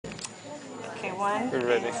One. We're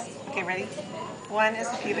ready. Okay, ready? One is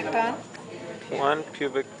the pubic bone. One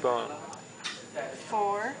pubic bone.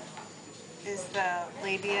 4 is the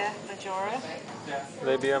labia majora.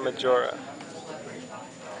 Labia majora.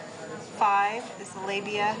 5 is the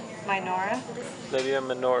labia minora. Labia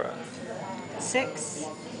minora. 6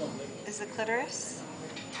 is the clitoris.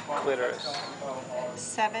 Clitoris.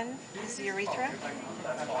 7 is the urethra.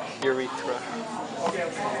 Urethra.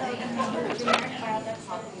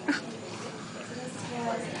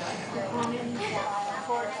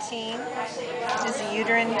 14 is the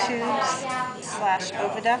uterine tubes /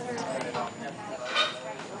 oviduct.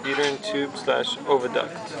 Uterine tube /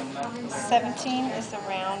 oviduct. 17 is the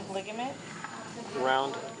round ligament.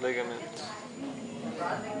 Round ligament.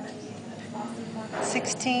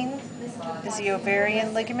 16 is the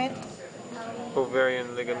ovarian ligament.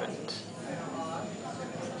 Ovarian ligament.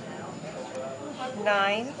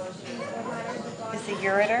 9 is the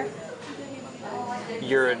ureter.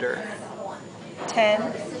 Ureter. 10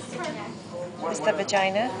 is the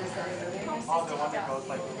vagina.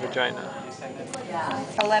 Vagina.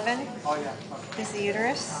 11 is the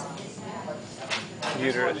uterus.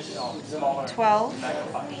 Uterus. 12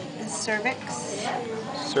 is cervix.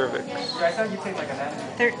 Cervix.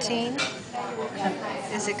 13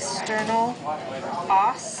 is external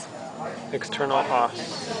os. External os.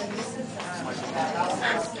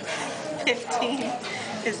 15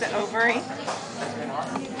 is the ovary.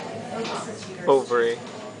 Ovary.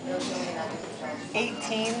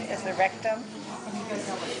 18 is the rectum.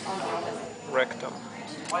 Rectum.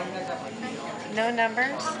 No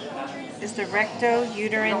numbers is the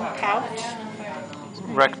recto-uterine pouch.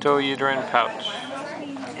 Recto-uterine pouch.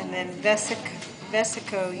 And then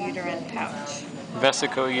vesico-uterine pouch.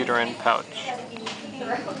 Vesico-uterine pouch.